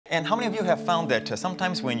And how many of you have found that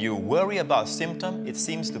sometimes when you worry about a symptom, it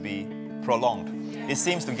seems to be prolonged. It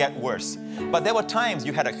seems to get worse. But there were times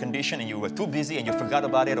you had a condition and you were too busy and you forgot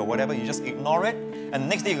about it or whatever, you just ignore it. And the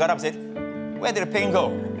next day you got up and said, where did the pain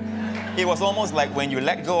go? It was almost like when you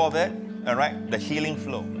let go of it, all right, the healing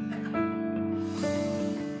flow.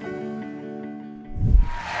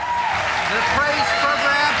 The praise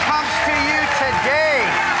program comes to you today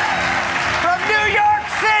from New York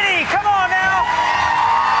City. Come on now.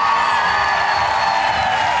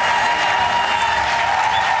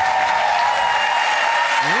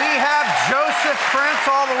 We have Joseph Prince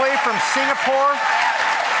all the way from Singapore,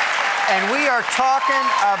 and we are talking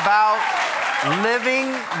about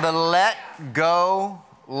living the let go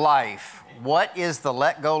life. What is the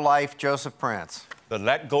let go life, Joseph Prince? The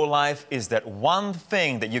let go life is that one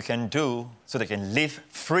thing that you can do so that you can live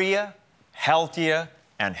freer, healthier,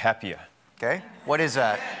 and happier. Okay, what is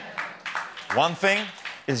that? One thing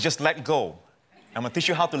is just let go. I'm going to teach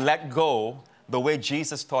you how to let go the way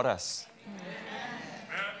Jesus taught us.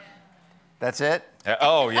 That's it?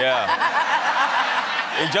 Oh,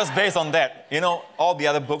 yeah. It's just based on that. You know, all the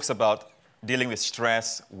other books about dealing with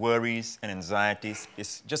stress, worries, and anxieties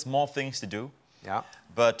is just more things to do. Yeah.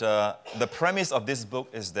 But the premise of this book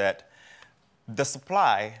is that the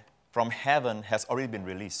supply from heaven has already been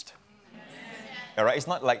released. All right? It's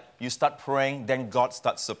not like you start praying, then God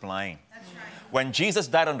starts supplying. That's right. When Jesus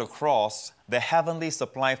died on the cross, the heavenly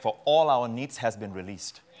supply for all our needs has been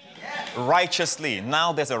released. Yes. Righteously.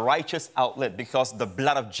 Now there's a righteous outlet because the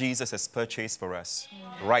blood of Jesus has purchased for us,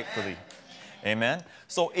 rightfully. Amen?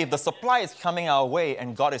 So if the supply is coming our way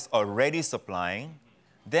and God is already supplying,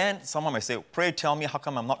 then someone may say, pray tell me how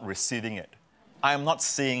come I'm not receiving it? I am not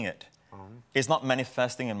seeing it. It's not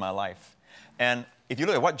manifesting in my life. And if you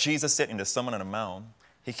look at what Jesus said in the Sermon on the Mount,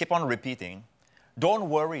 he kept on repeating, don't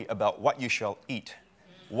worry about what you shall eat,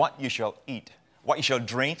 what you shall eat, what you shall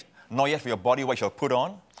drink, nor yet for your body what you shall put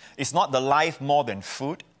on. It's not the life more than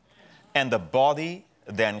food, and the body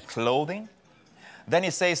than clothing. Then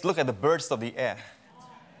he says, look at the birds of the air.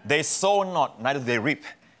 They sow not, neither do they reap,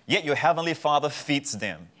 yet your heavenly Father feeds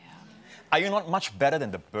them. Are you not much better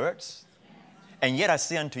than the birds? And yet I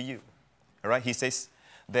say unto you, all right, he says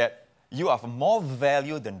that you are of more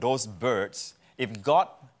value than those birds. If God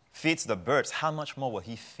feeds the birds, how much more will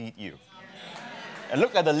he feed you? And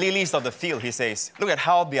look at the lilies of the field, he says. Look at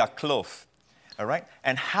how they are clothed, all right?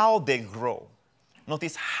 And how they grow.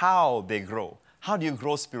 Notice how they grow. How do you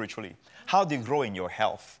grow spiritually? How do you grow in your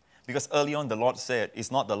health? Because early on the Lord said,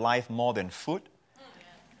 it's not the life more than food,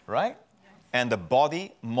 right? And the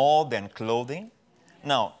body more than clothing.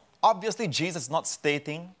 Now, obviously, Jesus is not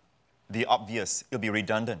stating the obvious. It'll be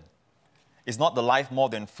redundant. It's not the life more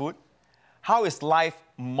than food. How is life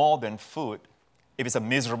more than food if it's a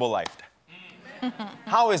miserable life?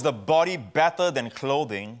 How is the body better than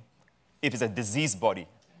clothing if it's a diseased body?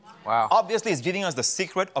 Wow. Obviously, it's giving us the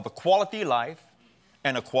secret of a quality life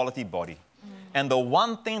and a quality body. And the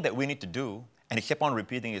one thing that we need to do, and he kept on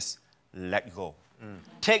repeating, is let go.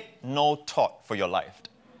 Take no thought for your life.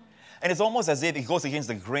 And it's almost as if it goes against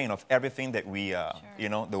the grain of everything that we, you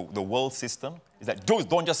know, the world system. Is that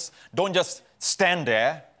don't just stand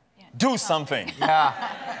there, do something.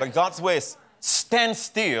 Yeah. But God's way is stand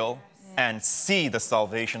still and see the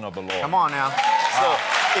salvation of the Lord. Come on now. So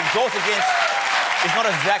it goes against, it's not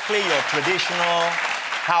exactly your traditional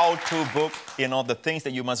how-to book, you know, the things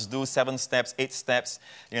that you must do, 7 steps, 8 steps,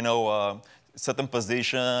 you know, certain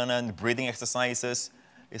position and breathing exercises.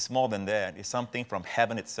 It's more than that. It's something from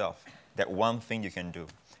heaven itself, that one thing you can do.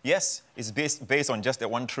 Yes, it's based on just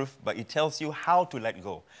that one truth, but it tells you how to let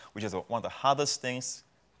go, which is one of the hardest things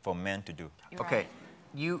for men to do. Okay,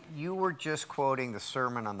 you were just quoting the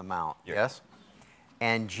Sermon on the Mount, Yeah. yes?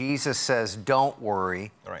 And Jesus says, don't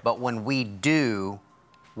worry, Right. but when we do,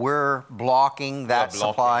 we're blocking that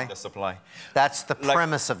supply. The supply. That's the Like,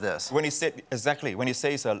 premise of this. When he said, exactly, when he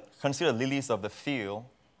says, consider lilies of the field,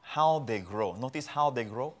 how they grow. Notice how they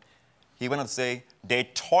grow. He went on to say, they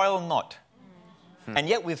toil not. And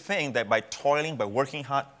yet we think that by toiling, by working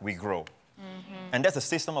hard, we grow. And that's the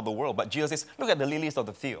system of the world. But Jesus says, look at the lilies of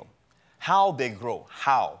the field. How they grow.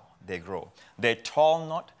 How they grow. They toil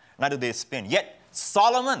not, neither do they spin. Yet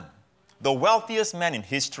Solomon, the wealthiest man in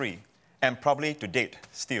history, and probably to date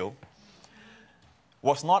still,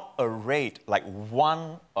 was not arrayed like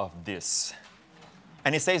one of this.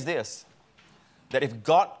 And he says this, that if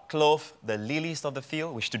God clothed the lilies of the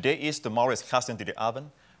field, which today is, tomorrow is cast into the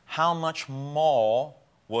oven, how much more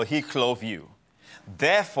will he clothe you?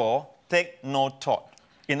 Therefore, take no thought.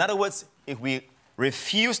 In other words, if we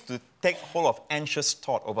refuse to take hold of anxious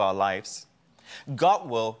thought over our lives, God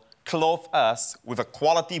will clothe us with a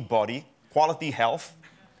quality body, quality health,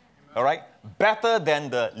 all right, better than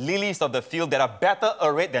the lilies of the field that are better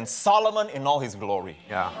arrayed than Solomon in all his glory.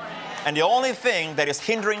 Yeah. And the only thing that is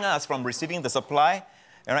hindering us from receiving the supply,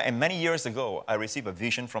 all right, and many years ago, I received a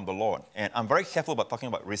vision from the Lord. And I'm very careful about talking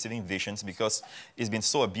about receiving visions because it's been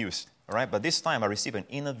so abused, all right? But this time, I received an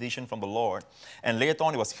inner vision from the Lord. And later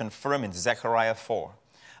on, it was confirmed in Zechariah 4.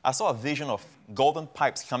 I saw a vision of golden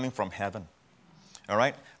pipes coming from heaven, all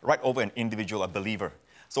right over an individual, a believer.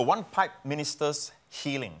 So one pipe ministers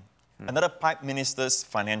healing. Another pipe ministers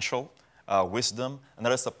financial wisdom.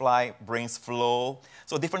 Another supply brings flow.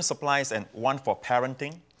 So different supplies, and one for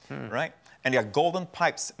parenting, right? And there are golden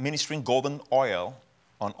pipes ministering golden oil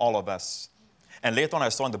on all of us. And later on, I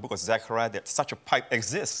saw in the book of Zechariah that such a pipe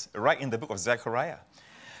exists right in the book of Zechariah.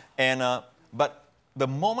 And but the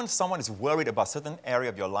moment someone is worried about a certain area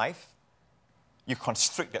of your life, you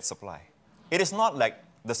constrict that supply. It is not like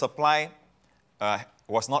the supply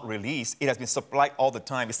was not released. It has been supplied all the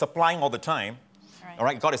time. It's supplying all the time. Right. All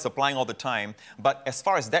right, God is supplying all the time. But as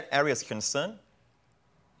far as that area is concerned,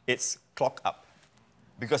 it's clogged up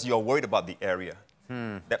because you're worried about the area,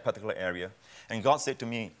 that particular area. And God said to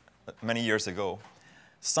me many years ago,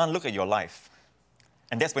 son, look at your life.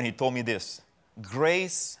 And that's when he told me this: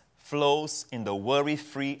 grace flows in the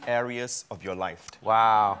worry-free areas of your life.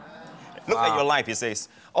 Wow. Look at your life, he says.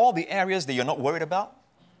 All the areas that you're not worried about,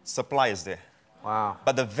 supply is there. Wow.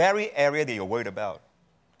 But the very area that you're worried about,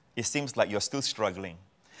 it seems like you're still struggling.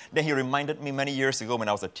 Then he reminded me many years ago when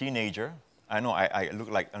I was a teenager. I know I look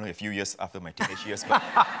like only a few years after my teenage years, but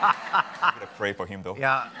I'm going to pray for him though.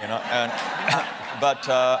 Yeah. You know, and,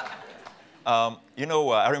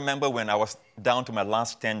 I remember when I was down to my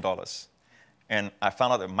last $10, and I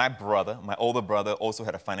found out that my brother, my older brother, also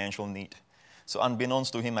had a financial need. So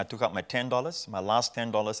unbeknownst to him, I took out my $10, my last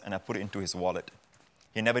 $10, and I put it into his wallet.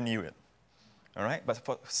 He never knew it. All right? But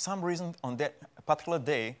for some reason, on that particular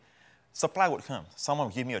day, supply would come. Someone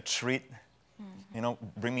would give me a treat,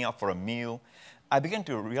 bring me out for a meal. I began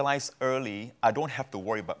to realize early I don't have to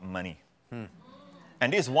worry about money.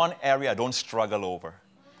 And this is one area I don't struggle over.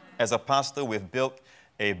 As a pastor, we've built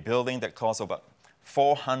a building that costs about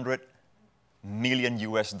 $400 million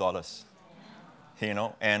US,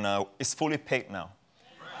 and it's fully paid now.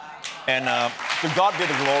 And to God be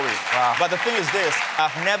the glory. Wow. But the thing is this,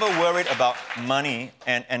 I've never worried about money,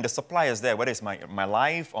 and the supply is there, whether it's my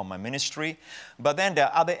life or my ministry. But then there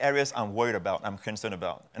are other areas I'm worried about, I'm concerned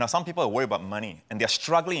about. And now some people are worried about money, and they're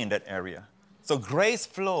struggling in that area. So grace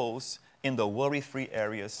flows in the worry-free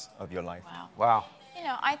areas of your life. Wow. Wow. You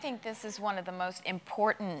know, I think this is one of the most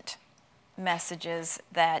important messages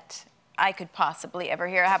that I could possibly ever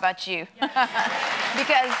hear. How about you?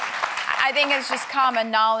 Because I think it's just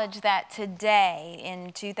common knowledge that today,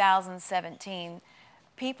 in 2017,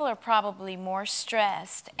 people are probably more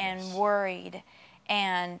stressed and worried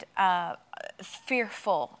and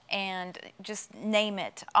fearful and just name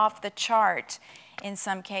it, off the chart in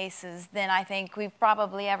some cases than I think we've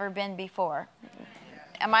probably ever been before.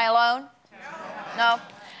 Am I alone? No?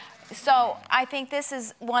 So I think this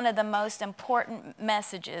is one of the most important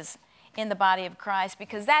messages in the body of Christ,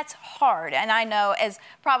 because that's hard. And I know as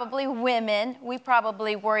probably women, we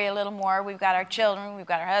probably worry a little more. We've got our children, we've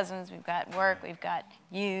got our husbands, we've got work, we've got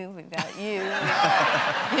you, we've got,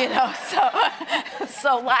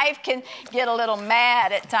 so life can get a little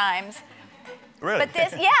mad at times. Really? But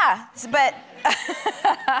this,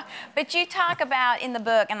 but you talk about in the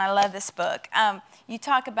book, and I love this book, you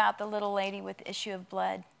talk about the little lady with the issue of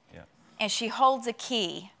blood. And she holds a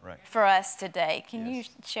key for us today. Can you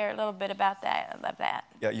share a little bit about that? I love that.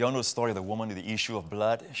 Yeah, you all know the story of the woman with the issue of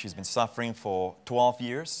blood. She's been suffering for 12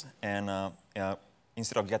 years, and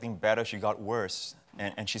instead of getting better, she got worse.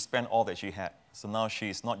 And she spent all that she had. So now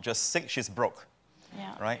she's not just sick, she's broke.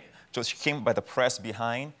 Yeah. Right? So she came by the press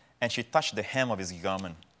behind, and she touched the hem of his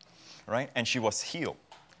garment. Right? And she was healed.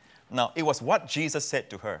 Now, it was what Jesus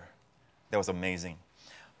said to her that was amazing.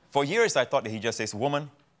 For years, I thought that he just says,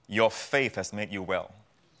 woman, your faith has made you well,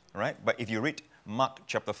 right? But if you read Mark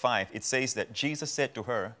chapter 5, it says that Jesus said to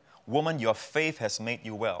her, woman, your faith has made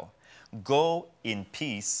you well. Go in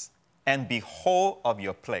peace and be whole of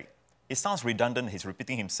your plague. It sounds redundant. He's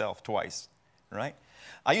repeating himself twice, right?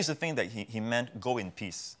 I used to think that he meant go in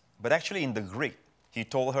peace. But actually in the Greek, he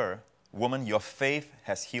told her, woman, your faith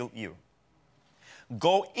has healed you.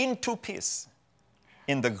 Go into peace.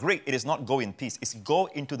 In the Greek, it is not go in peace. It's go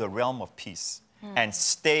into the realm of peace. And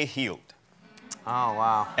stay healed. Oh,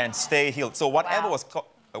 wow. And stay healed. So whatever was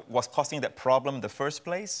causing that problem in the first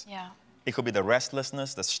place, it could be the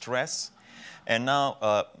restlessness, the stress. And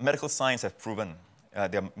now medical science have proven,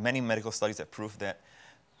 there are many medical studies that prove that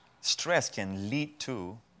stress can lead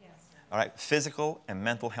to, all right, physical and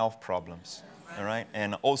mental health problems. All right,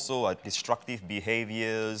 and also destructive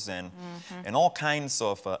behaviors and all kinds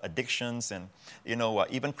of addictions and,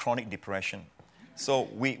 even chronic depression. So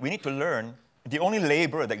we need to learn the only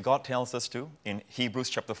labor that God tells us to in Hebrews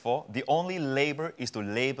chapter 4, the only labor is to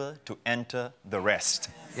labor to enter the rest.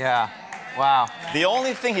 Yeah, wow. The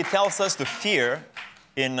only thing he tells us to fear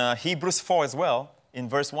in Hebrews 4 as well, in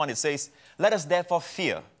verse 1, it says, let us therefore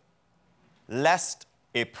fear, lest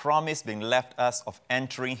a promise being left us of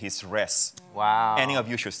entering his rest. Wow. Any of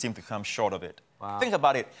you should seem to come short of it. Wow. Think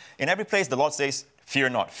about it. In every place, the Lord says, fear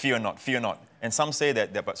not, fear not, fear not. And some say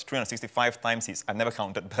that about 365 times, I've never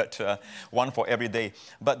counted, but one for every day.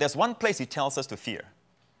 But there's one place he tells us to fear.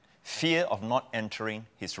 Fear of not entering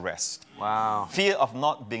his rest. Wow. Fear of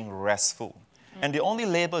not being restful. And the only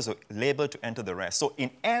labor is labor to enter the rest. So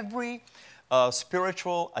in every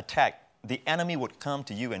spiritual attack, the enemy would come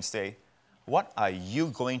to you and say, what are you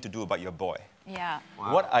going to do about your boy? Yeah.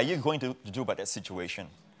 Wow. What are you going to do about that situation?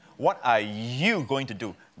 What are you going to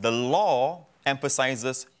do? The law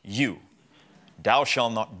emphasizes you. Thou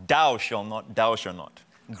shalt not, thou shalt not, thou shalt not.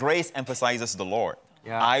 Grace emphasizes the Lord.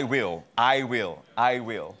 Yeah. I will, I will, I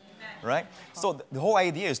will. Right? So the whole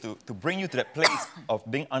idea is to bring you to that place of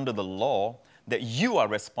being under the law, that you are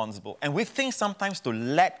responsible. And we think sometimes to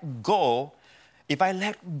let go. If I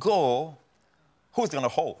let go, who's going to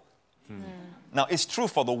hold? Now, it's true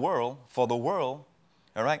for the world, all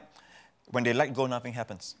right, when they let go, nothing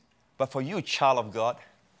happens. But for you, child of God,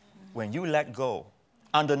 when you let go,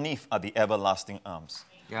 underneath are the everlasting arms.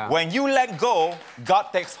 Yeah. When you let go,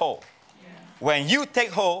 God takes hold. When you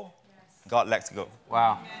take hold, God lets go.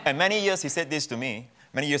 Wow. And many years ago, he said this to me.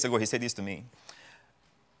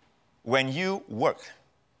 When you work,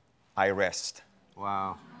 I rest.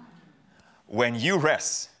 Wow. When you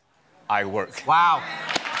rest, I work. Wow.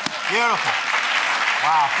 Beautiful.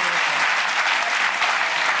 Wow.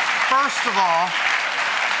 First of all,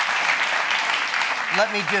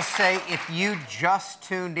 let me just say, if you just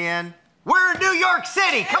tuned in, we're in New York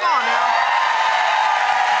City. Come on now.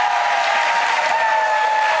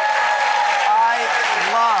 I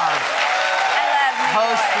love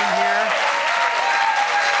hosting here.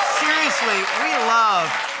 Seriously, we love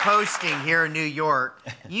hosting here in New York.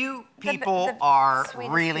 You people the are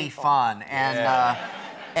sweetest really people. fun.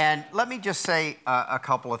 And let me just say a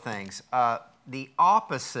couple of things. The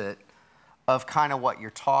opposite of kind of what you're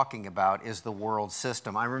talking about is the world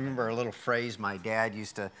system. I remember a little phrase my dad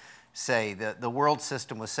used to say. The world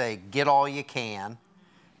system would say, get all you can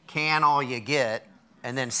all you get,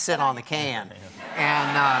 and then sit on the can.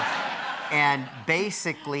 And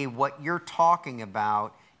basically what you're talking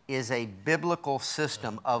about is a biblical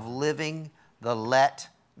system of living the let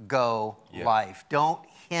go life. Don't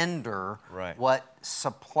hinder what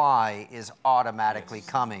supply is automatically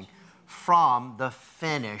coming from the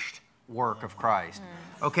finished work of Christ.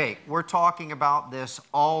 Okay, we're talking about this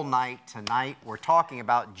all night tonight. We're talking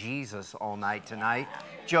about Jesus all night tonight.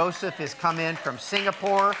 Joseph has come in from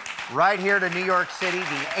Singapore right here to New York City.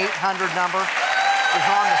 The 800 number is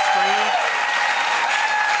on the screen.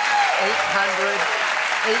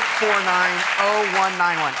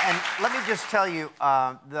 800-849-0191. And let me just tell you,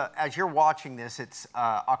 as you're watching this, it's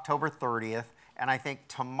October 30th, and I think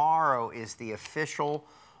tomorrow is the official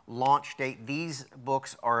launch date. These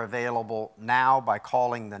books are available now by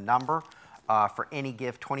calling the number for any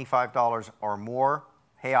gift, $25 or more.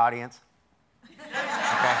 Hey, audience.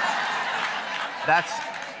 Okay. That's,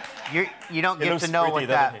 you don't get to know what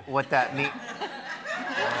that means.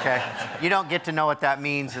 Okay. You don't get to know what that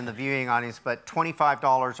means in the viewing audience, but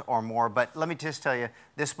 $25 or more. But let me just tell you,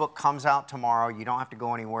 this book comes out tomorrow. You don't have to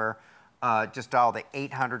go anywhere. Just dial the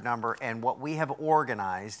 800 number. And what we have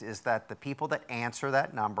organized is that the people that answer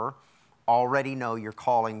that number already know you're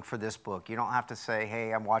calling for this book. You don't have to say,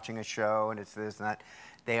 hey, I'm watching a show and it's this and that.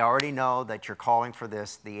 They already know that you're calling for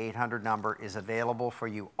this. The 800 number is available for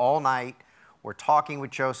you all night. We're talking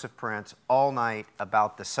with Joseph Prince all night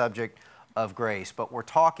about the subject of grace, but we're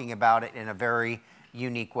talking about it in a very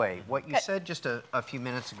unique way. What you said just a few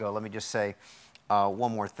minutes ago, let me just say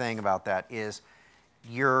one more thing about that, is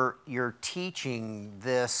you're teaching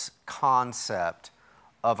this concept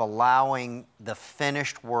of allowing the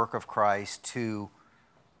finished work of Christ to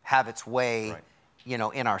have its way,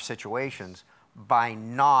 in our situations by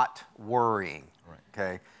not worrying.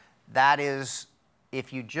 Okay, that is,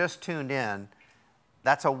 if you just tuned in,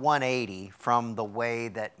 that's a 180 from the way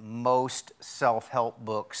that most self-help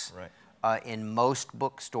books in most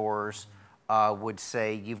bookstores would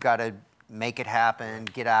say you've got to make it happen,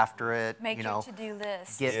 get after it, Make your to-do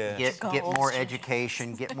list. get more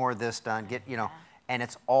education, get more of this done, and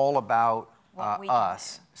it's all about What we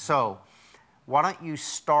us. do. So why don't you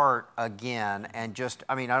start again and just,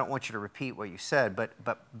 I don't want you to repeat what you said,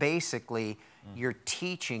 but basically you're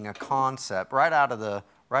teaching a concept right out of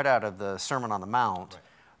the Sermon on the Mount,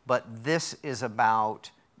 but this is about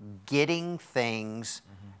getting things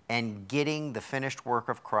and getting the finished work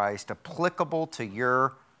of Christ applicable to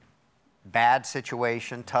your bad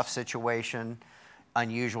situation, tough situation,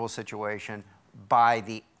 unusual situation, by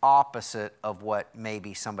the opposite of what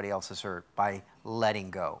maybe somebody else has heard, by letting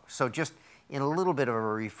go. So just in a little bit of a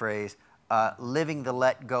rephrase, living the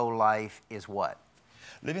let go life is what?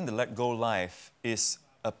 Living the let go life is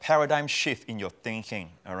a paradigm shift in your thinking,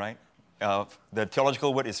 all right? The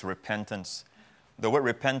theological word is repentance. The word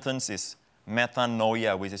repentance is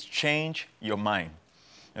metanoia, which is change your mind,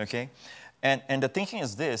 okay? And the thinking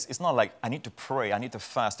is this: it's not like I need to pray, I need to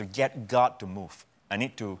fast to get God to move. I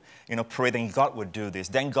need to, pray, then God would do this,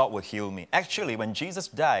 then God will heal me. Actually, when Jesus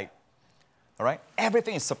died, all right,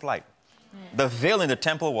 everything is supplied. The veil in the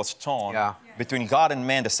temple was torn. Between God and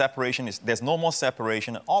man, the separation there's no more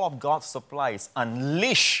separation. All of God's supply is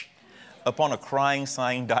unleashed upon a crying,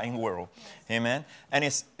 sighing, dying world. Amen? And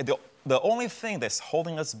it's the only thing that's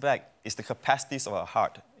holding us back is the capacities of our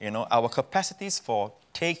heart. Our capacities for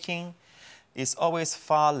taking is always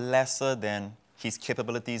far lesser than his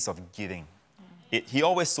capabilities of giving. He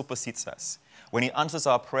always supersedes us. When he answers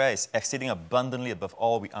our prayer, it's exceeding abundantly above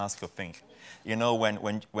all we ask or think.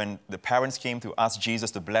 When the parents came to ask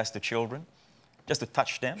Jesus to bless the children, just to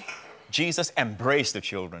touch them, Jesus embraced the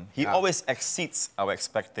children. He always exceeds our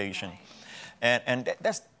expectation. And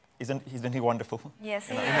isn't he wonderful? Yes,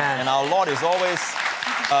 he is. And our Lord is always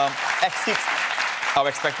exceeds our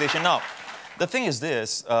expectation. Now, the thing is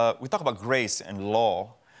this, we talk about grace and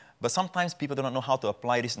law, but sometimes people do not know how to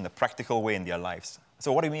apply this in a practical way in their lives.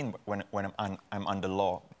 So what do you mean when I'm under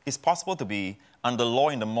law? It's possible to be under law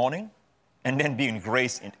in the morning and then be in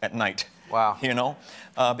grace at night. Wow.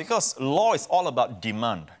 Because law is all about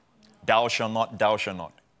demand. Thou shalt not, thou shalt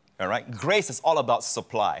not. All right? Grace is all about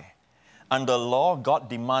supply. Under law, God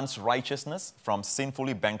demands righteousness from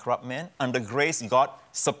sinfully bankrupt men. Under grace, God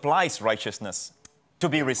supplies righteousness to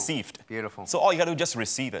be received. Beautiful. So all you got to do is just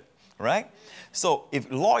receive it, right? So if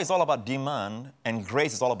law is all about demand and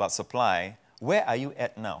grace is all about supply, where are you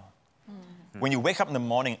at now? When you wake up in the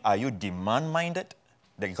morning, are you demand-minded?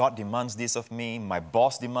 That God demands this of me, my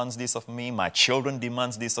boss demands this of me, my children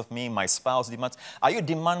demands this of me, my spouse demands. Are you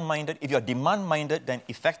demand-minded? If you're demand-minded, then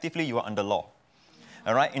effectively you are under law.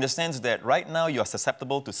 All right? In the sense that right now you are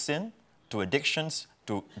susceptible to sin, to addictions,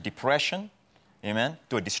 to depression, amen,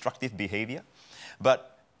 to a destructive behavior.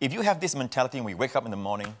 But if you have this mentality and we wake up in the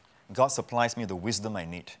morning, God supplies me the wisdom I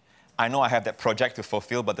need. I know I have that project to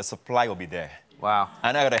fulfill, but the supply will be there. Wow.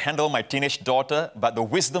 And I got to handle my teenage daughter, but the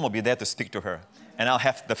wisdom will be there to speak to her. And I'll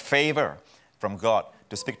have the favor from God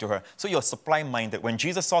to speak to her. So you're supply-minded. When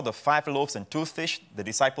Jesus saw the 5 loaves and 2 fish, the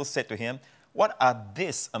disciples said to him, "What are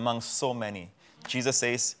these among so many?" Jesus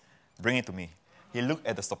says, "Bring it to me." He looked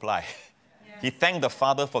at the supply. He thanked the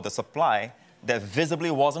Father for the supply that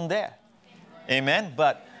visibly wasn't there. Amen?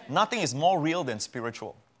 But nothing is more real than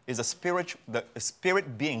spiritual. It's the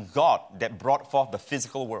spirit being God that brought forth the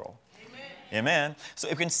physical world. Amen? So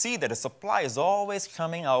you can see that the supply is always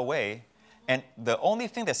coming our way. And the only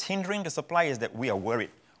thing that's hindering the supply is that we are worried.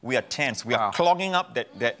 We are tense. We are clogging up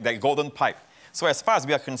that golden pipe. So as far as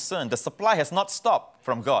we are concerned, the supply has not stopped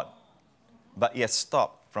from God, but it has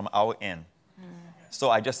stopped from our end. So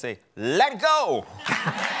I just say, let go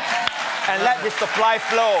and let this supply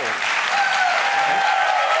flow.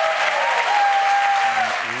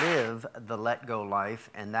 Live the let go life,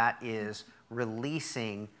 and that is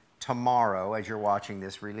releasing tomorrow. As you're watching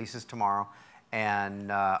this, releases tomorrow.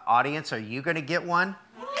 And audience, are you going to get one?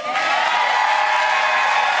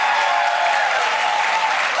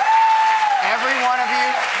 Every one of you,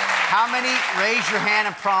 how many raise your hand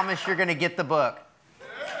and promise you're going to get the book?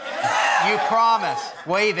 You promise.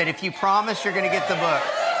 Wave it if you promise you're going to get the book.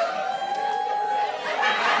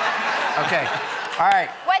 Okay. All right.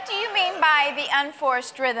 What do you mean by the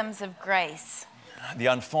unforced rhythms of grace? The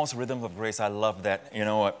unforced rhythms of grace, I love that.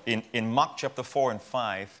 In Mark chapter 4 and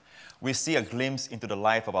 5, we see a glimpse into the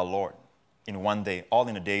life of our Lord in one day, all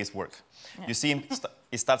in a day's work. Yeah. You see,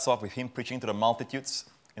 it starts off with him preaching to the multitudes,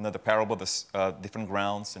 the parable of the different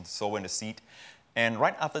grounds and sower and the seed. And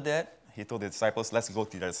right after that, he told the disciples, let's go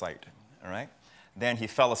to the other side, all right? Then he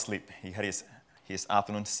fell asleep. He had his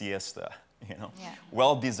afternoon siesta,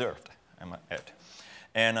 well-deserved, I might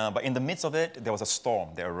add. But in the midst of it, there was a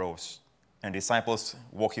storm that arose, and the disciples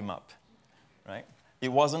woke him up, right?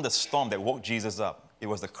 It wasn't the storm that woke Jesus up. It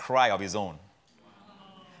was the cry of his own.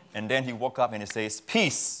 And then he woke up and he says,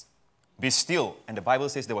 peace, be still. And the Bible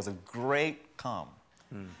says there was a great calm.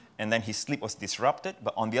 And then his sleep was disrupted.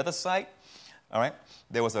 But on the other side, all right,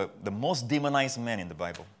 there was the most demonized man in the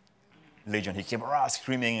Bible, Legion. He came around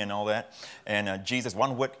screaming and all that. And Jesus,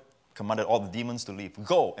 one word, commanded all the demons to leave.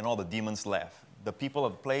 Go, and all the demons left. The people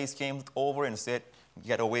of the place came over and said,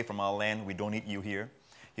 get away from our land. We don't need you here.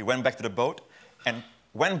 He went back to the boat and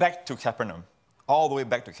went back to Capernaum, all the way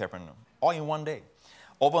back to Capernaum, all in one day.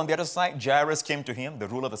 Over on the other side, Jairus came to him, the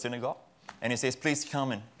ruler of the synagogue, and he says, please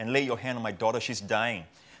come and lay your hand on my daughter. She's dying.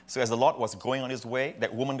 So as the Lord was going on his way,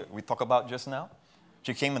 that woman that we talked about just now,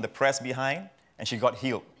 she came in the press behind, and she got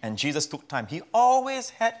healed. And Jesus took time. He always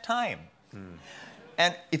had time.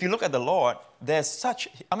 And if you look at the Lord,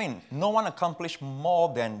 no one accomplished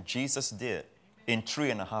more than Jesus did in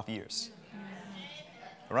 3.5 years.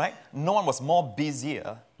 Right? No one was more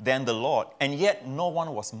busier than the Lord, and yet no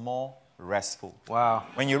one was more restful. Wow.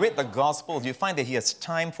 When you read the Gospels, you find that he has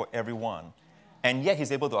time for everyone, and yet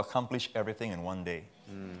he's able to accomplish everything in one day.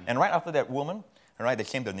 And right after that woman, right, there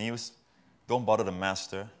came the news, don't bother the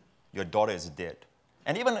master, your daughter is dead.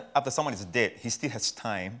 And even after someone is dead, he still has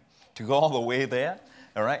time to go all the way there,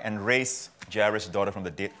 all right, and raise Jairus' daughter from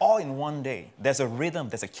the dead, all in one day. There's a rhythm,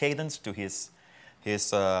 there's a cadence to his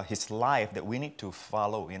life that we need to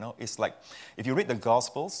follow, you know. It's like, if you read the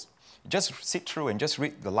Gospels, just sit through and just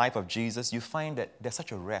read the life of Jesus, you find that there's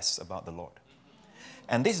such a rest about the Lord.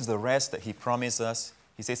 And this is the rest that he promised us.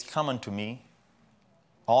 He says, come unto me,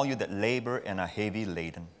 all you that labor and are heavy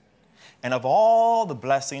laden. And of all the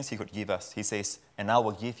blessings he could give us, he says, and I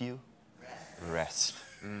will give you rest.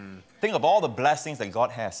 Think of all the blessings that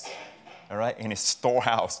God has, all right, in his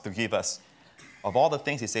storehouse to give us. Of all the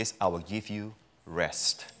things he says, I will give you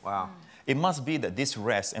rest. Wow. It must be that this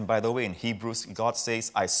rest, and by the way, in Hebrews, God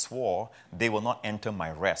says, I swore they will not enter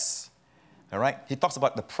my rest. All right? He talks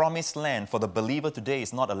about the promised land for the believer today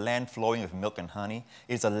is not a land flowing with milk and honey.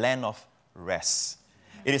 It's a land of rest.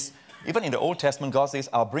 It is, even in the Old Testament, God says,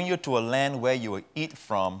 I'll bring you to a land where you will eat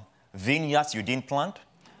from vineyards you didn't plant,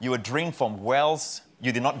 you will drink from wells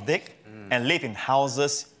you did not dig, and live in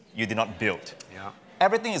houses you did not build. Yeah.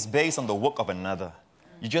 Everything is based on the work of another.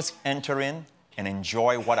 You just enter in and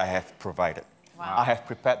enjoy what I have provided. Wow. I have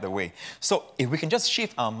prepared the way. So if we can just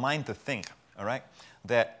shift our mind to think, all right,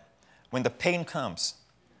 that when the pain comes,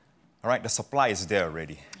 all right, the supply is there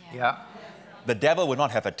already. Yeah. The devil would not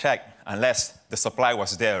have attacked unless the supply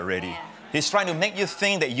was there already. Yeah. He's trying to make you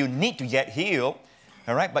think that you need to get healed,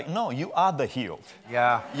 all right? But no, you are the healed.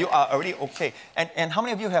 Yeah. You are already okay. And how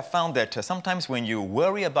many of you have found that sometimes when you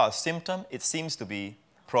worry about a symptom, it seems to be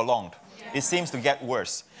prolonged. It seems to get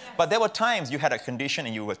worse. But there were times you had a condition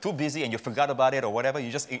and you were too busy and you forgot about it or whatever.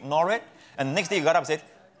 You just ignore it. And the next day you got up and said,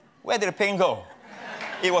 where did the pain go?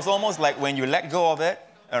 It was almost like when you let go of it,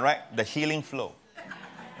 all right, the healing flow.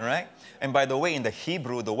 All right? And by the way, in the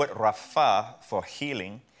Hebrew, the word rapha for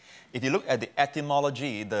healing, if you look at the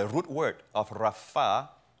etymology, the root word of rapha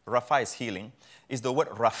is healing, is the word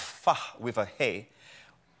rapha with a hey.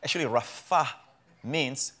 Actually, rapha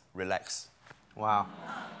means relax. Wow.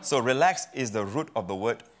 So relax is the root of the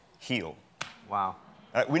word heal. Wow.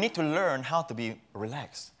 We need to learn how to be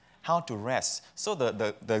relaxed, how to rest. So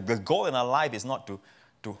the goal in our life is not to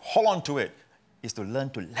hold on to it, is to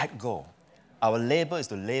learn to let go. Our labor is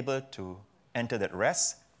to labor to enter that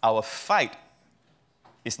rest. Our fight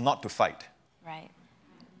is not to fight. Right.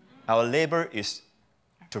 Our labor is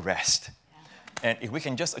to rest. Yeah. And if we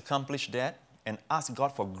can just accomplish that and ask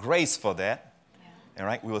God for grace for that, all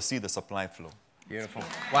right, we will see the supply flow. Beautiful.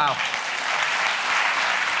 Wow.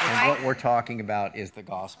 And what we're talking about is the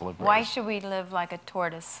gospel of grace. Why should we live like a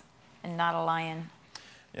tortoise and not a lion?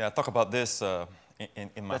 Yeah, I talk about this in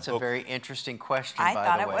my That's book. a very interesting question, I by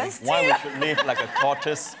thought the it way. was too. Why we should live like a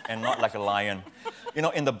tortoise and not like a lion. You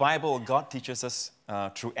know, in the Bible, God teaches us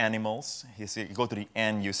through animals. He said, you go to the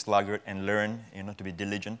end, you sluggard, and learn, you know, to be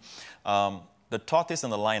diligent. The tortoise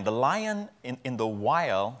and the lion in the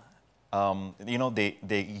wild, you know,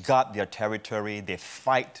 they guard their territory, they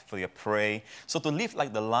fight for their prey. So to live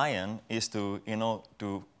like the lion is to, you know,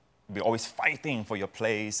 to be always fighting for your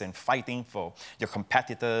place and fighting for your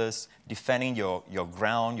competitors, defending your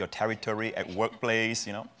ground, your territory at workplace,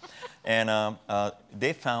 you know. And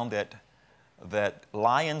they found that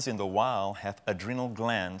lions in the wild have adrenal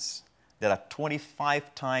glands that are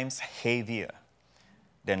 25 times heavier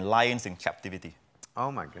than lions in captivity. Oh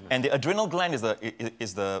my goodness. And the adrenal gland is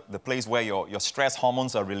the place where your stress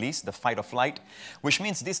hormones are released, the fight or flight, which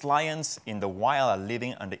means these lions in the wild are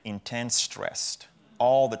living under intense stress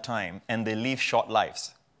all the time, and they live short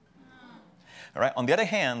lives. All right? On the other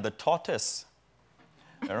hand, the tortoise,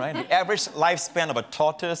 All right? The average lifespan of a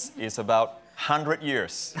tortoise is about 100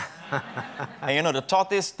 years. And you know, the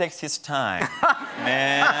tortoise takes his time.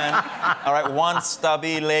 Man, all right, one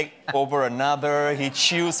stubby leg over another. He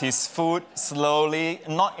chews his food slowly,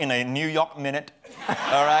 not in a New York minute.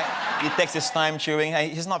 All right? He takes his time chewing.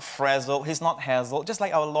 He's not frazzled. He's not hassled. Just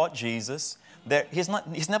like our Lord Jesus,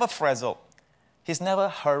 he's never frazzled. He's never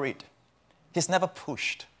hurried. He's never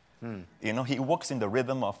pushed. You know, he works in the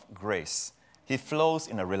rhythm of grace. He flows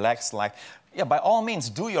in a relaxed life. Yeah, by all means,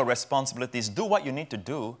 do your responsibilities. Do what you need to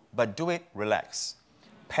do, but do it relaxed.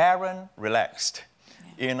 Parent, relaxed.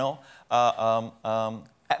 You know,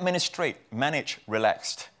 administrate, manage,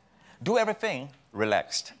 relaxed. Do everything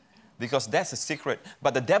relaxed, because that's the secret.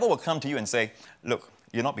 But the devil will come to you and say, look,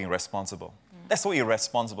 you're not being responsible. That's so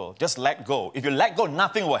irresponsible. Just let go. If you let go,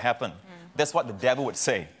 nothing will happen. That's what the devil would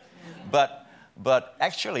say. But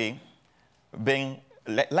actually,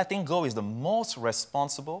 letting go is the most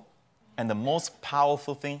responsible and the most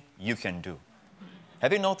powerful thing you can do.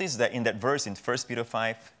 Have you noticed that in that verse in 1 Peter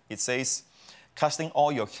 5, it says, casting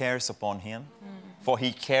all your cares upon him, for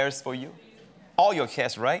he cares for you. All your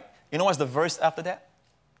cares, right? You know what's the verse after that?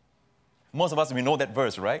 Most of us, we know that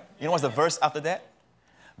verse, right? You know what's the verse after that?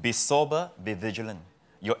 Be sober, be vigilant.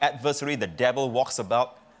 Your adversary, the devil, walks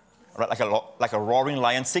about like a roaring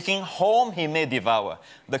lion, seeking whom he may devour.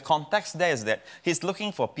 The context there is that he's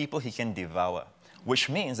looking for people he can devour, which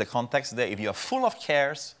means the context there, if you are full of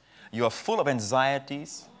cares, you are full of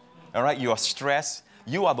anxieties, all right, you are stressed,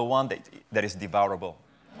 you are the one that is devourable.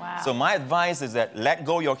 Wow. So my advice is that let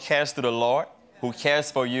go your cares to the Lord, who cares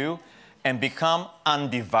for you, and become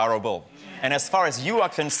undevourable. And as far as you are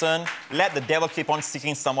concerned, let the devil keep on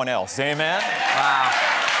seeking someone else. Amen? Wow.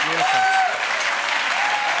 Beautiful.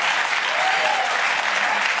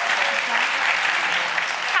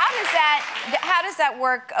 How does that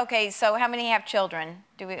work? Okay, so how many have children?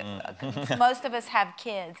 Most of us have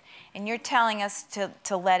kids, and you're telling us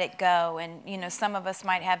to let it go. And you know, some of us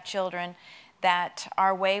might have children that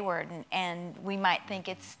are wayward, and we might think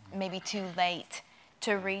it's maybe too late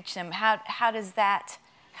to reach them. How does that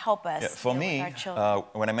help us? Yeah, for me,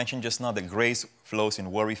 when I mentioned just now that grace flows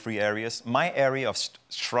in worry-free areas, my area of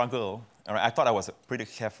struggle, I thought I was a pretty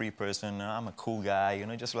carefree person. I'm a cool guy, you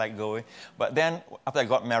know, just like going. But then after I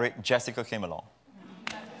got married, Jessica came along.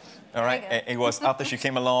 All right, it was after she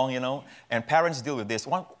came along, you know, and parents deal with this.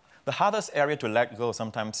 The hardest area to let go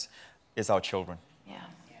sometimes is our children. Yeah.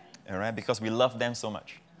 All right, because we love them so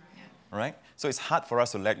much. Yeah. All right, so it's hard for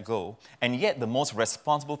us to let go, and yet the most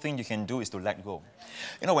responsible thing you can do is to let go.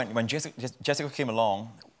 You know, when Jessica came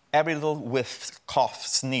along, every little whiff, cough,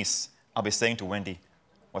 sneeze, I'll be saying to Wendy,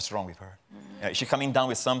 what's wrong with her? Is she coming down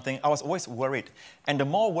with something? I was always worried. And the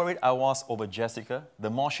more worried I was over Jessica, the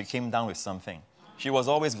more she came down with something. She was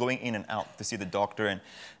always going in and out to see the doctor, and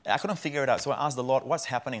I couldn't figure it out. So I asked the Lord, what's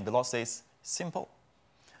happening? The Lord says, simple.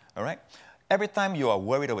 All right? Every time you are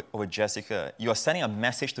worried over Jessica, you are sending a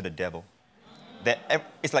message to the devil. That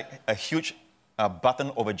it's like a huge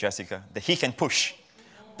button over Jessica that he can push.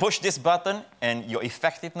 Push this button, and your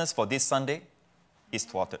effectiveness for this Sunday is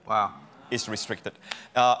thwarted. Wow. Is restricted.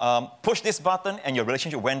 Push this button and your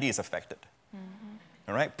relationship with Wendy is affected.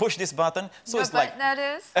 All right? Push this button. So what it's like... that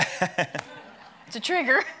is? It's a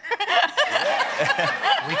trigger. Are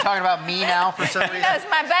we talking about me now for some reason? That's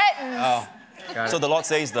my buttons. Oh, got it. So the Lord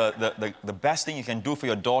says the best thing you can do for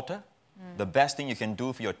your daughter, the best thing you can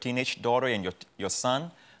do for your teenage daughter and your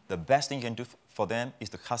son, the best thing you can do for them is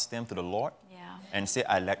to cast them to the Lord and say,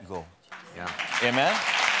 I let go. Yeah. Amen?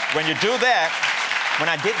 When you do that, when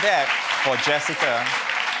I did that for Jessica,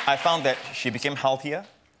 I found that she became healthier.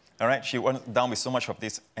 All right? She wasn't down with so much of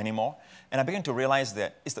this anymore. And I began to realize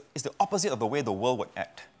that it's the opposite of the way the world would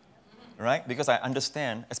act. Right? Because I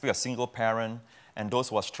understand, especially a single parent and those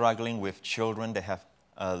who are struggling with children that have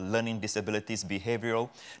learning disabilities, behavioral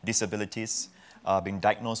disabilities, being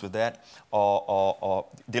diagnosed with that, or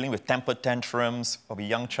dealing with temper tantrums of a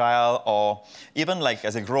young child, or even like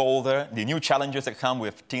as they grow older, the new challenges that come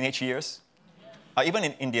with teenage years. Even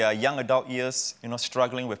in their young adult years, you know,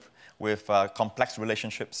 struggling with complex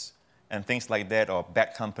relationships and things like that, or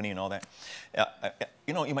bad company and all that.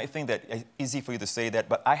 You know, you might think that it's easy for you to say that,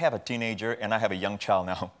 but I have a teenager and I have a young child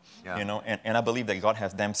now. Yeah. You know, and I believe that God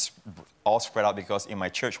has them all spread out because in my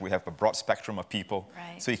church we have a broad spectrum of people.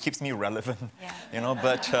 Right. So He keeps me relevant, you know,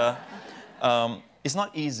 but it's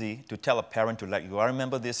not easy to tell a parent to let go. I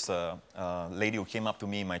remember this lady who came up to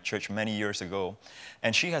me in my church many years ago,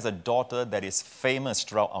 and she has a daughter that is famous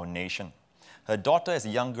throughout our nation. Her daughter, as a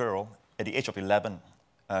young girl, at the age of 11,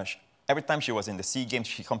 every time she was in the SEA Games,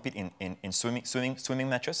 she competed in swimming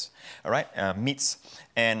matches, all right, meets.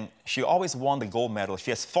 And she always won the gold medal.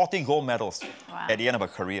 She has 40 gold medals at the end of her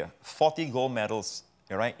career. 40 gold medals,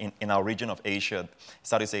 all right, in our region of Asia,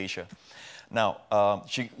 Southeast Asia. Now,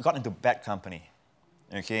 she got into bad company.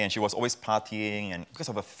 Okay, and she was always partying, and because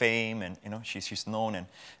of her fame, and she's known,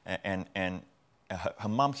 and her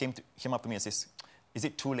mom came up to me and says, "Is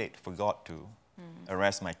it too late for God to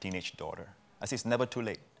arrest my teenage daughter?" I said, "It's never too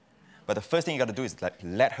late, but the first thing you got to do is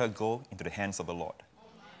let her go into the hands of the Lord."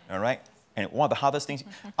 All right, and one of the hardest things,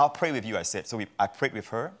 I'll pray with you, I said. So I prayed with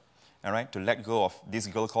her, all right, to let go of this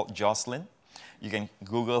girl called Jocelyn. You can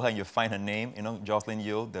Google her and you'll find her name, Jocelyn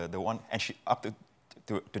Yeo, the one, and she up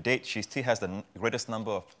to date, she still has the greatest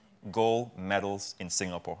number of gold medals in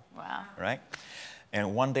Singapore. Wow. Right?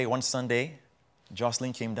 And one Sunday,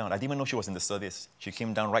 Jocelyn came down. I didn't even know she was in the service. She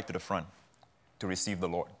came down right to the front to receive the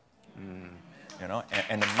Lord.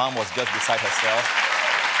 And the mom was just beside herself.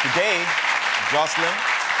 Today, Jocelyn,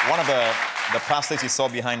 one of the pastors you saw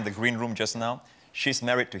behind the green room just now, she's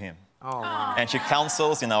married to him. Oh, wow. And she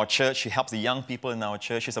counsels in our church. She helps the young people in our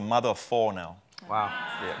church. She's a mother of 4 now. Wow.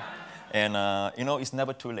 Yeah. And, it's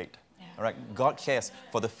never too late. Yeah. All right? God cares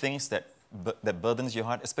for the things that burdens your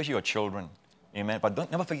heart, especially your children. Amen?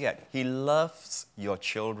 But never forget, He loves your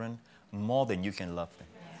children more than you can love them.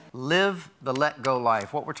 Live the let go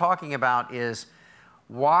life. What we're talking about is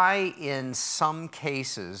why in some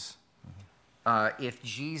cases, if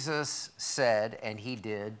Jesus said, and He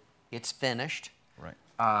did, it's finished. Right.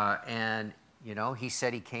 And He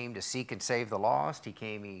said He came to seek and save the lost. He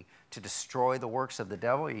came to destroy the works of the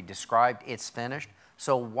devil. He described it's finished.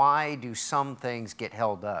 So why do some things get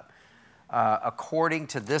held up? According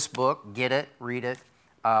to this book, get it, read it,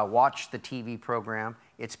 watch the TV program,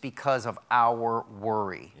 it's because of our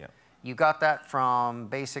worry. Yep. You got that from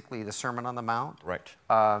basically the Sermon on the Mount? Right.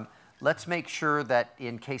 Let's make sure that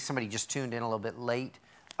in case somebody just tuned in a little bit late,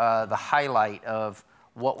 the highlight of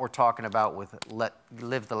what we're talking about with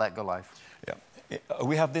live the let go life. Yeah.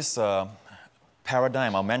 We have this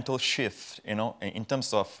paradigm, a mental shift, in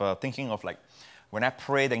terms of thinking of when I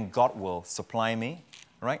pray, then God will supply me,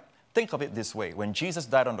 right? Think of it this way. When Jesus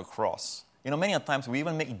died on the cross, many times we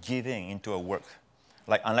even make giving into a work.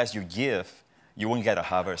 Like, unless you give, you won't get a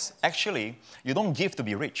harvest. Actually, you don't give to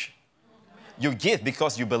be rich. You give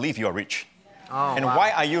because you believe you are rich. Oh, and wow.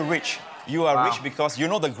 Why are you rich? You are rich because you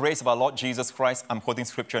know the grace of our Lord Jesus Christ. I'm quoting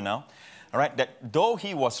scripture now. All right, that though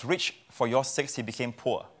He was rich for your sakes, He became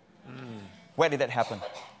poor. Where did that happen?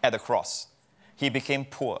 At the cross. He became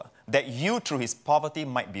poor, that you through His poverty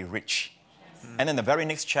might be rich. And then the very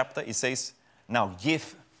next chapter, it says, now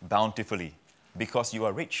give bountifully because you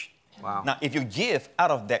are rich. Wow. Now, if you give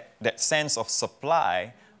out of that sense of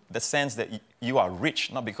supply, the sense that you are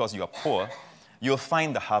rich, not because you are poor, you'll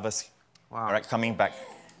find the harvest coming back.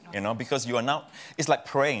 Because you are now, it's like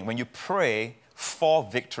praying. When you pray for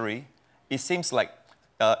victory, it seems like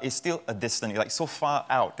it's still a distance, like so far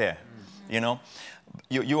out there.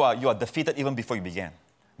 You are defeated even before you began.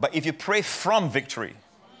 But if you pray from victory,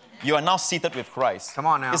 you are now seated with Christ. Come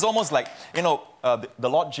on now. It's almost like, the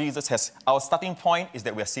Lord Jesus has, our starting point is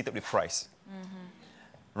that we are seated with Christ.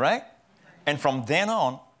 Right? And from then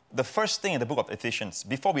on, the first thing in the book of Ephesians,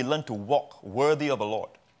 before we learn to walk worthy of the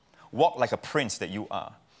Lord, walk like a prince that you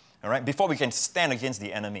are, all right? Before we can stand against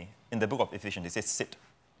the enemy, in the book of Ephesians, it says sit.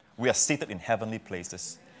 We are seated in heavenly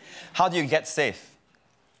places. How do you get safe?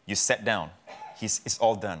 You sit down. It's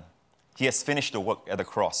all done. He has finished the work at the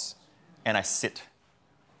cross, and I sit.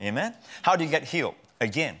 Amen? How do you get healed?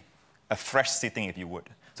 Again, a fresh sitting, if you would.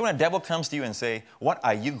 So when the devil comes to you and say, what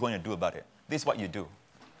are you going to do about it? This is what you do.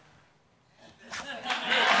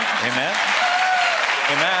 Amen?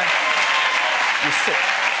 Amen? You sit.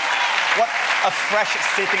 What a fresh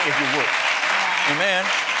sitting, if you would. Amen?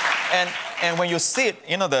 And when you sit,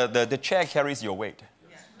 the chair carries your weight.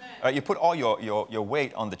 You put all your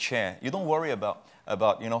weight on the chair. You don't worry about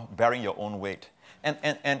bearing your own weight.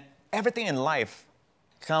 And everything in life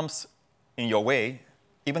comes in your way,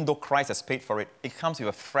 even though Christ has paid for it, it comes with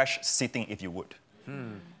a fresh sitting, if you would.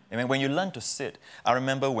 I mean, when you learn to sit, I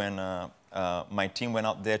remember when my team went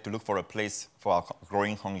out there to look for a place for our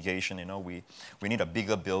growing congregation. We need a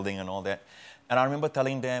bigger building and all that. And I remember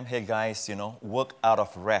telling them, hey guys, work out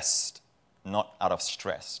of rest, not out of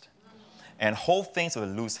stress. And hold things with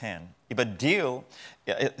a loose hand. If a deal,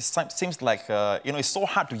 it seems like, it's so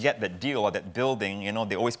hard to get that deal or that building,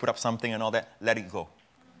 they always put up something and all that, let it go.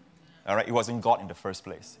 All right, it wasn't God in the first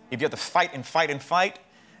place. If you have to fight and fight and fight,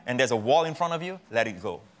 and there's a wall in front of you, let it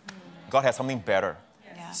go. God has something better.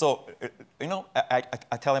 So, you know, I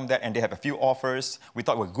tell them that, and they have a few offers. We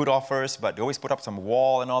thought were good offers, but they always put up some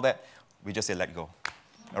wall and all that. We just say, let go.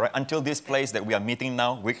 All right, until this place that we are meeting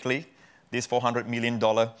now weekly, this $400 million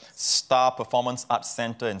Star Performance Arts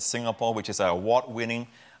Center in Singapore, which is an award-winning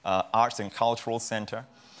arts and cultural center.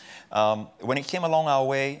 When it came along our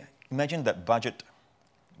way, imagine that budget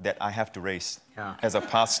that I have to raise as a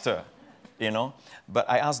pastor, you know. But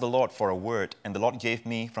I asked the Lord for a word, and the Lord gave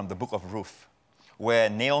me from the book of Ruth, where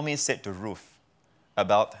Naomi said to Ruth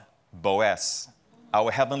about Boaz.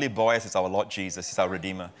 Our heavenly Boaz is our Lord Jesus, he's our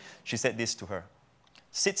Redeemer. She said this to her,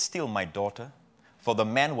 "Sit still, my daughter, for the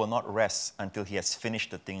man will not rest until he has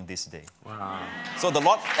finished the thing this day." Wow. So the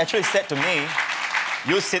Lord actually said to me,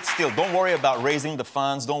 you sit still. Don't worry about raising the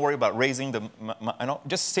funds. Don't worry about raising the, you know,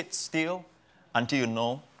 just sit still until you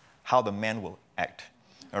know how the man will act.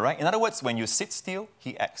 All right? In other words, when you sit still,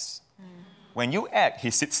 he acts. When you act, he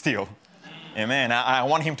sits still. Amen. I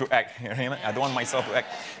want him to act. Amen. I don't want myself to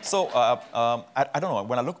act. So, I don't know.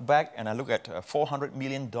 When I look back and I look at $400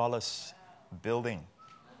 million building,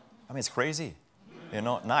 I mean, it's crazy. You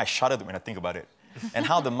know, now I shudder when I think about it. And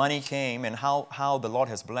how the money came and how the Lord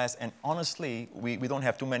has blessed. And honestly, we don't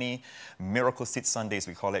have too many Miracle Seed Sundays,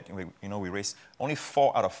 we call it. We raised only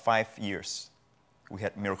 4 out of 5 years. We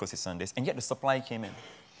had Miracle Seed Sundays. And yet the supply came in.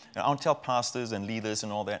 And I'll tell pastors and leaders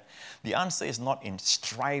and all that, the answer is not in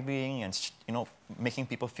striving and, you know, making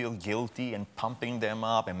people feel guilty and pumping them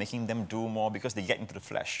up and making them do more because they get into the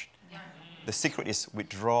flesh. Yeah. The secret is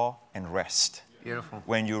withdraw and rest. Beautiful.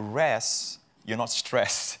 When you rest, you're not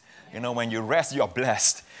stressed. You know, when you rest, you're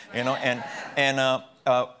blessed. You know,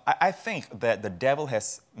 I think that the devil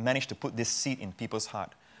has managed to put this seed in people's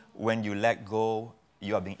heart. When you let go,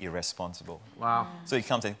 you are being irresponsible. Wow. So he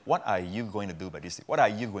comes and says, what are you going to do about this? What are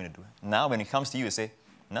you going to do? Now when it comes to you, you say,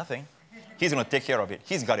 nothing. He's going to take care of it.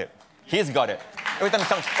 He's got it. He's got it. Every time he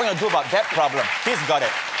comes, what are you going to do about that problem? He's got it.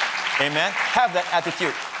 Amen? Have that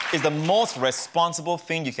attitude. It's the most responsible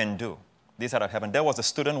thing you can do this side of heaven. There was a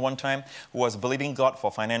student one time who was believing God for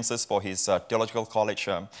finances for his theological college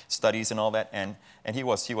studies and all that, and he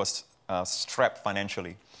was strapped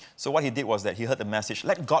financially. So what he did was that he heard the message,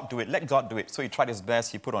 let God do it, let God do it. So he tried his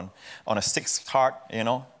best. He put on a 6 card, you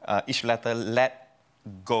know, each letter, let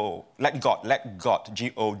go, let God,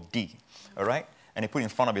 G-O-D, all right? And he put it in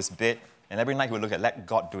front of his bed, and every night he would look at, let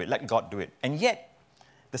God do it, let God do it. And yet,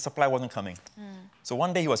 the supply wasn't coming. So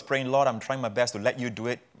one day he was praying, Lord, I'm trying my best to let you do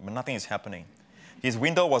it, but nothing is happening. His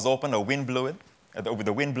window was open, the wind blew it,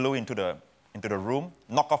 the wind blew into the room,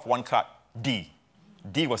 knock off 1 card, D.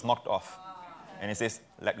 D was knocked off. And he says,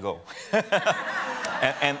 let go.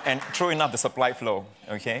 and true enough, the supply flow,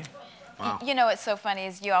 okay? Wow. You know what's so funny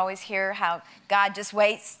is you always hear how God just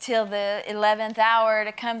waits till the 11th hour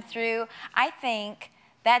to come through. I think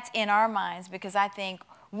that's in our minds because I think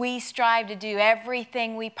we strive to do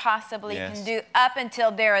everything we possibly can do up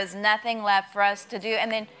until there is nothing left for us to do, and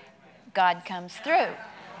then God comes through.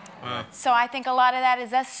 Wow. So I think a lot of that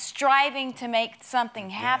is us striving to make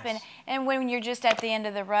something happen. Yes. And when you're just at the end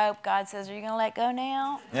of the rope, God says, are you going to let go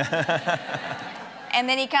now? And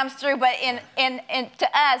then he comes through. But to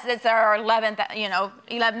us, it's our 11th, you know,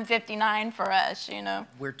 11:59 for us, you know.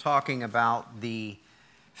 We're talking about the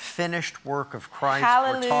finished work of Christ.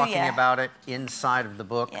 Hallelujah. We're talking about it inside of the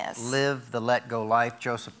book. Yes. Live the Let Go Life,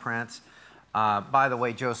 Joseph Prince. By the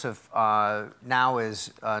way, Joseph, now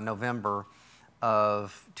is November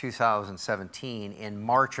of 2017. In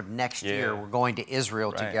March of next year, we're going to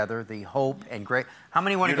Israel together. The hope and great. How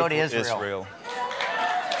many want to go to Israel?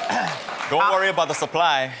 Don't worry about the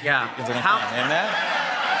supply. Yeah. Amen.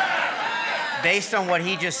 Based on what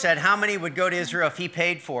he just said, how many would go to Israel if he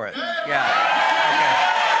paid for it? Yeah. Okay.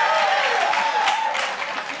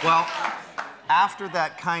 Well, after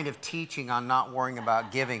that kind of teaching on not worrying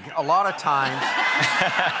about giving, a lot of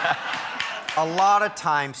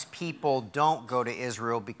times people don't go to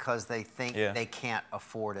Israel because they think they can't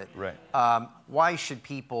afford it. Right. Why should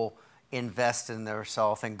people invest in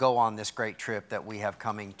themselves and go on this great trip that we have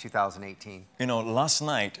coming 2018? You know, last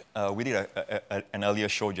night we did an earlier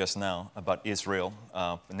show just now about Israel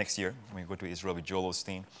next year. We go to Israel with Joel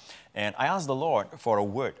Osteen. And I asked the Lord for a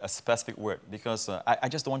word, a specific word, because I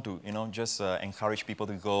just don't want to, you know, just encourage people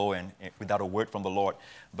to go and without a word from the Lord.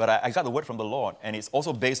 But I got the word from the Lord, and it's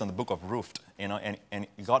also based on the book of Ruth, you know, and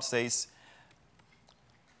God says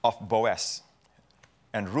of Boaz.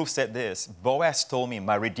 And Ruth said this, Boaz told me,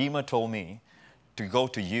 my Redeemer told me to go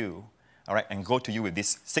to you, all right, and go to you with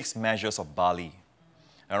these 6 measures of barley.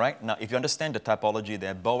 All right, now if you understand the typology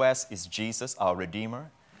there, Boaz is Jesus, our Redeemer.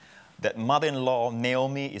 That mother-in-law,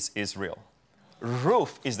 Naomi, is Israel.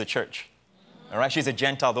 Ruth is the church. All right, she's a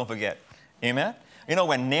Gentile, don't forget. Amen? You know,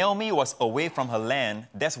 when Naomi was away from her land,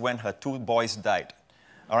 that's when her 2 boys died.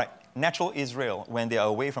 All right? Natural Israel, when they are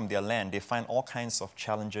away from their land, they find all kinds of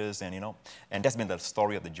challenges, and, you know, and that's been the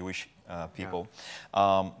story of the Jewish people.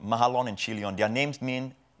 Mahalon and Chilion, their names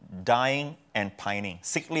mean dying and pining,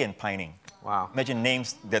 sickly and pining. Wow. Imagine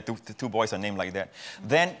names, the 2 boys are named like that.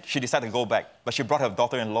 Then she decided to go back, but she brought her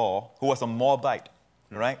daughter-in-law, who was a Moabite,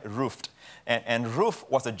 right, Ruth. And Ruth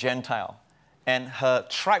was a Gentile, and her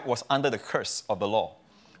tribe was under the curse of the law.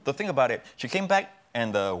 So think about it. She came back,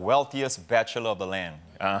 and the wealthiest bachelor of the land.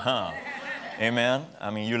 Amen.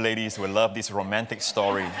 I mean, you ladies will love this romantic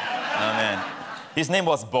story. Amen. His name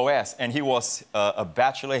was Boaz, and he was a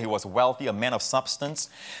bachelor. He was wealthy, a man of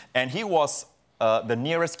substance, and he was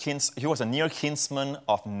he was a near kinsman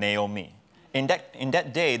of Naomi. In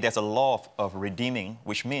that day, there's a law of redeeming,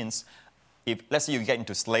 which means if, let's say, you get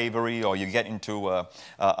into slavery or you get into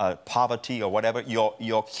poverty or whatever,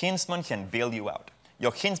 your kinsman can bail you out.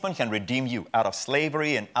 Your kinsman can redeem you out of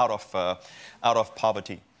slavery and out of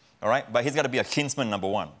poverty. All right? But he's got to be a kinsman, number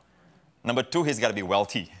 1. Number 2, he's got to be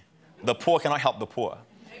wealthy. The poor cannot help the poor.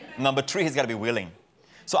 Number 3, he's got to be willing.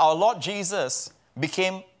 So our Lord Jesus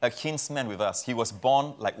became a kinsman with us. He was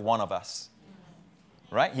born like one of us.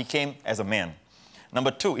 Right? He came as a man. Number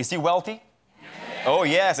 2, is he wealthy? Yes. Oh,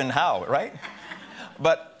 yes, and how, right?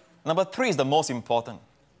 But number 3 is the most important.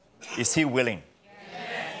 Is he willing?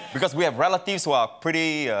 Because we have relatives who are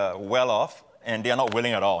pretty well off, and they are not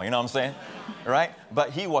willing at all. You know what I'm saying? Right? But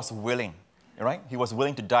he was willing. Right? He was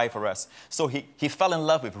willing to die for us. So he fell in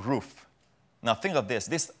love with Ruth. Now think of this.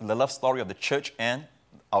 This is the love story of the church and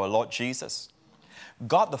our Lord Jesus.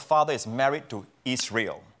 God the Father is married to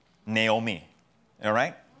Israel, Naomi. All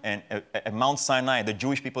right? And at Mount Sinai, the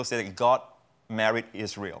Jewish people say that God married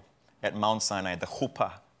Israel at Mount Sinai, the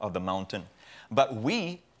chuppah of the mountain. But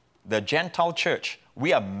we, the Gentile church,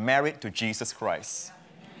 we are married to Jesus Christ,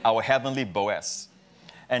 our heavenly Boaz.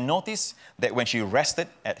 And notice that when she rested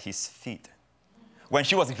at his feet, when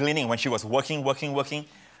she was gleaning, when she was working,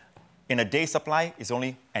 in a day's supply is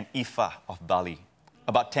only an ephah of barley,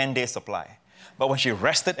 about 10 days' supply. But when she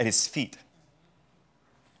rested at his feet,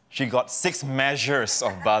 she got 6 measures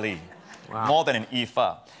of barley, more than an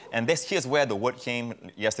ephah. And here's where the word came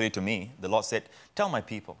yesterday to me. The Lord said, tell my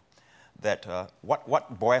people that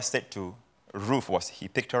what Boaz said to Ruth was, he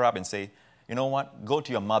picked her up and said, you know what, go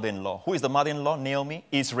to your mother-in-law. Who is the mother-in-law? Naomi,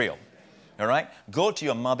 Israel. All right? Go to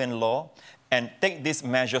your mother-in-law and take these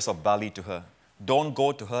measures of barley to her. Don't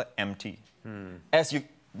go to her empty. As you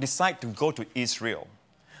decide to go to Israel,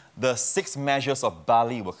 the 6 measures of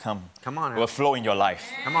barley will come. Come on now. Will flow in your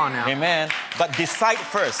life. Come on now. Amen. But decide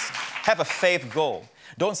first. Have a faith goal.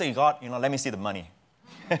 Don't say, God, you know, let me see the money.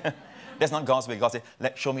 That's not God's way. God said,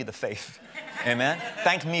 show me the faith. Amen.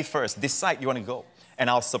 Thank me first. Decide you want to go, and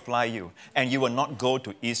I'll supply you. And you will not go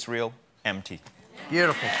to Israel empty.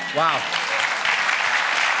 Beautiful. Wow.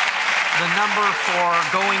 The number for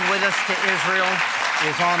going with us to Israel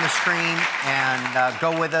is on the screen. And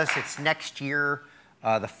go with us. It's next year,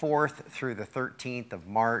 the 4th through the 13th of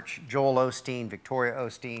March. Joel Osteen, Victoria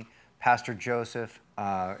Osteen, Pastor Joseph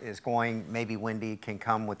is going. Maybe Wendy can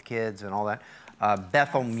come with kids and all that.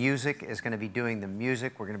 Bethel Music is going to be doing the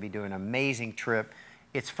music. We're going to be doing an amazing trip.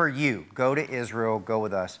 It's for you. Go to Israel. Go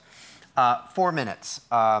with us. 4 minutes.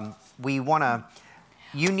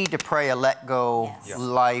 You need to pray a let go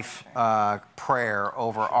life prayer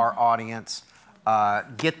over our audience.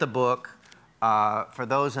 Get the book. For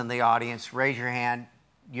those in the audience, raise your hand.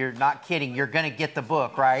 You're not kidding. You're going to get the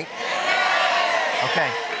book, right?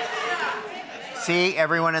 Okay. See,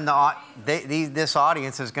 everyone in this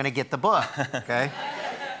audience is going to get the book, okay?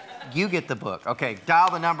 You get the book. Okay, dial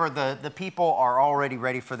the number. The people are already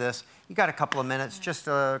ready for this. You got a couple of minutes, just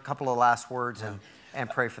a couple of last words and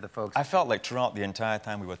pray for the folks. I felt like throughout the entire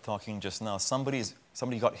time we were talking just now, somebody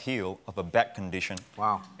got healed of a back condition.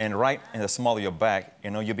 Wow. And right in the small of your back, you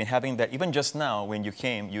know, you've been having that. Even just now when you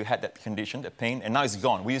came, you had that condition, that pain, and now it's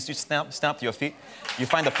gone. Will you just snap to your feet? You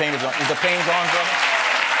find the pain is gone. Is the pain gone, brother?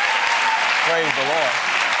 Praise the Lord.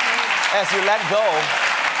 As you let go.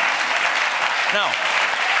 Now,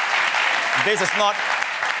 this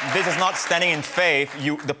is not standing in faith.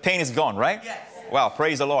 The pain is gone, right? Yes. Wow,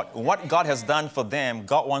 praise the Lord. What God has done for them,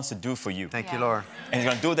 God wants to do for you. Thank you, Lord. And He's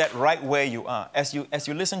going to do that right where you are. As you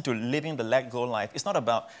listen to living the let go life, it's not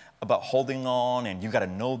about holding on and you got to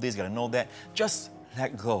know this, you got to know that. Just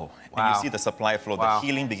let go. Wow. And you see the supply flow, the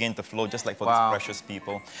healing begin to flow just like for these precious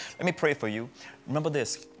people. Let me pray for you. Remember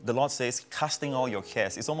this, the Lord says, casting all your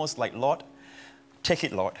cares. It's almost like, Lord, take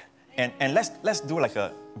it, Lord. And let's do like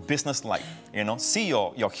a business like, you know. See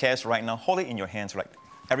your cares right now. Hold it in your hands, right?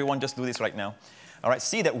 Everyone just do this right now. All right,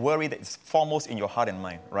 see that worry that is foremost in your heart and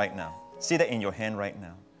mind right now. See that in your hand right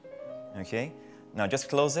now. Okay? Now just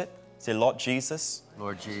close it. Say, Lord Jesus.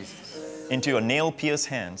 Lord Jesus. Into your nail-pierced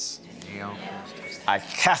hands, I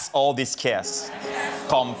cast all these cares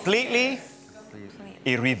completely,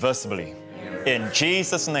 irreversibly. In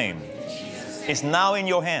Jesus' name. It's now in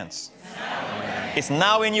your hands. It's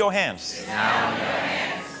now in your hands.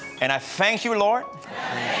 And I thank you, Lord,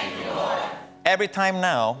 every time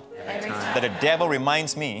now that the devil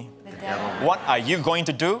reminds me, what are you going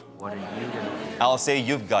to do? I'll say,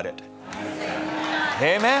 you've got it.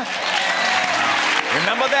 Amen.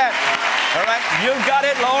 Remember that. All right? You got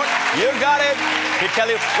it, Lord. You got it. He tell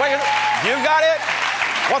you, you got it.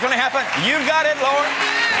 What's going to happen? You got it, Lord.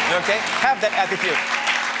 Okay? Have that attitude.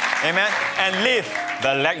 Amen. And live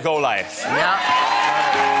the let go life. Yeah.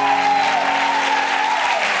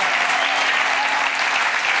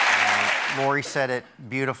 Laurie said it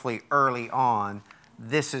beautifully early on.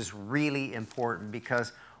 This is really important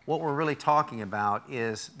because what we're really talking about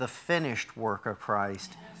is the finished work of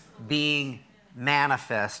Christ being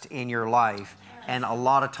manifest in your life. And a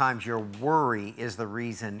lot of times your worry is the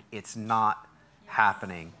reason it's not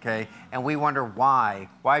happening, okay? And we wonder why.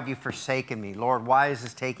 Why have you forsaken me? Lord, why is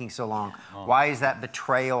this taking so long? Why is that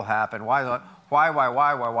betrayal happen? Why,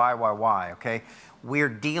 okay? We're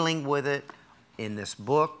dealing with it in this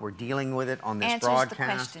book. We're dealing with it on this broadcast. The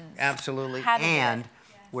questions. Absolutely. And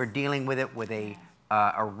we're dealing with it with a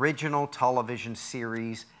original television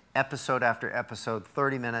series, episode after episode,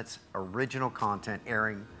 30 minutes, original content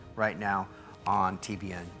airing right now on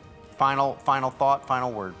TBN. Final thought,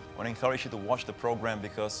 final word. I want to encourage you to watch the program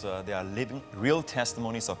because there are living, real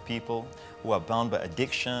testimonies of people who are bound by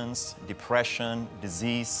addictions, depression,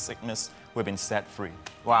 disease, sickness, who have been set free.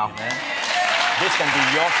 Wow. Amen? This can be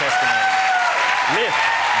your testimony. Live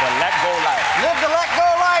the let go life. Live the let go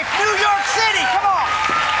life. New York City, come on.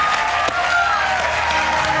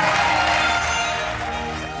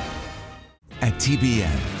 At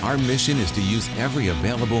TBN, our mission is to use every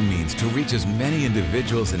available means to reach as many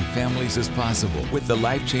individuals and families as possible with the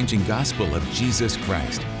life-changing gospel of Jesus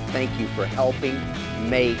Christ. Thank you for helping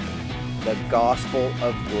make the gospel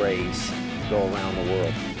of grace go around the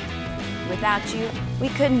world. Without you, we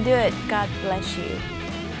couldn't do it. God bless you.